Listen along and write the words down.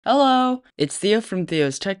Hello, it's Theo from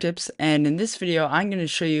Theo's Tech Tips, and in this video I'm going to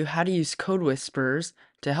show you how to use code whisperers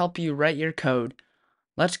to help you write your code.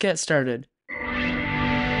 Let's get started.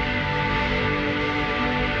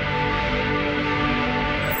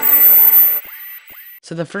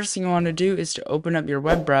 So the first thing you want to do is to open up your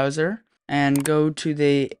web browser and go to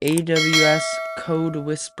the AWS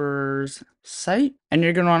CodeWhisperer's site, and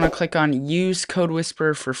you're going to want to click on Use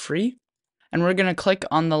CodeWhisperer for free. And we're going to click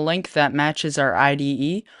on the link that matches our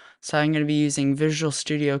IDE. So I'm going to be using Visual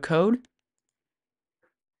Studio Code.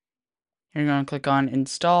 You're going to click on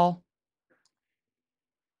Install.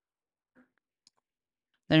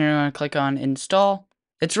 Then you're going to click on Install.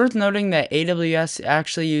 It's worth noting that AWS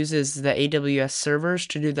actually uses the AWS servers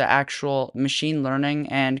to do the actual machine learning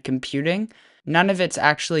and computing. None of it's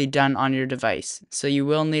actually done on your device, so you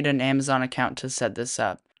will need an Amazon account to set this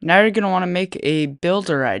up. Now you're going to want to make a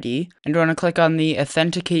builder ID, and you're going to click on the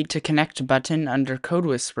Authenticate to Connect button under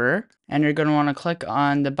CodeWhisperer, and you're going to want to click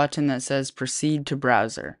on the button that says Proceed to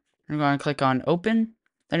Browser. You're going to click on Open,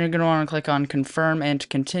 then you're going to want to click on Confirm and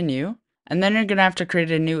Continue, and then you're going to have to create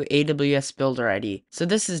a new AWS Builder ID. So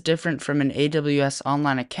this is different from an AWS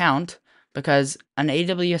online account, because an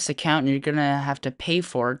AWS account you're going to have to pay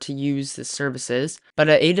for to use the services, but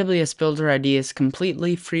an AWS Builder ID is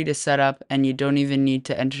completely free to set up and you don't even need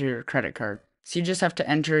to enter your credit card. So you just have to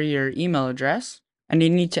enter your email address, and you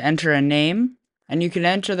need to enter a name, and you can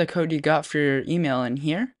enter the code you got for your email in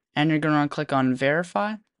here, and you're going to want to click on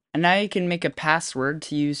Verify, and now you can make a password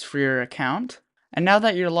to use for your account. And now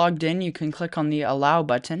that you're logged in, you can click on the Allow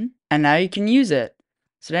button, and now you can use it.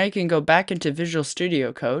 So now you can go back into Visual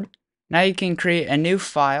Studio Code. Now you can create a new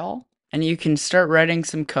file, and you can start writing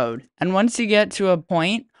some code. And once you get to a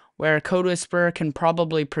point where CodeWhisperer can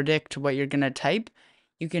probably predict what you're going to type,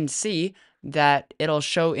 you can see that it'll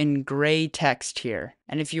show in gray text here.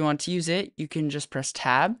 And if you want to use it, you can just press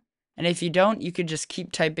Tab. And if you don't, you could just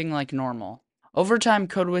keep typing like normal. Over time,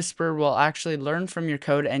 CodeWhisperer will actually learn from your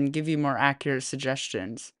code and give you more accurate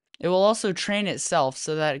suggestions. It will also train itself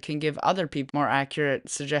so that it can give other people more accurate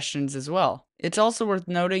suggestions as well. It's also worth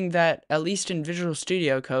noting that, at least in Visual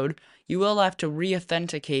Studio Code, you will have to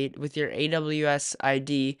re-authenticate with your AWS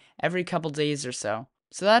ID every couple days or so.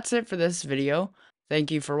 So that's it for this video.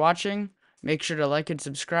 Thank you for watching. Make sure to like and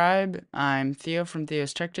subscribe. I'm Theo from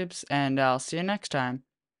Theo's Tech Tips, and I'll see you next time.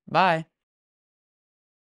 Bye!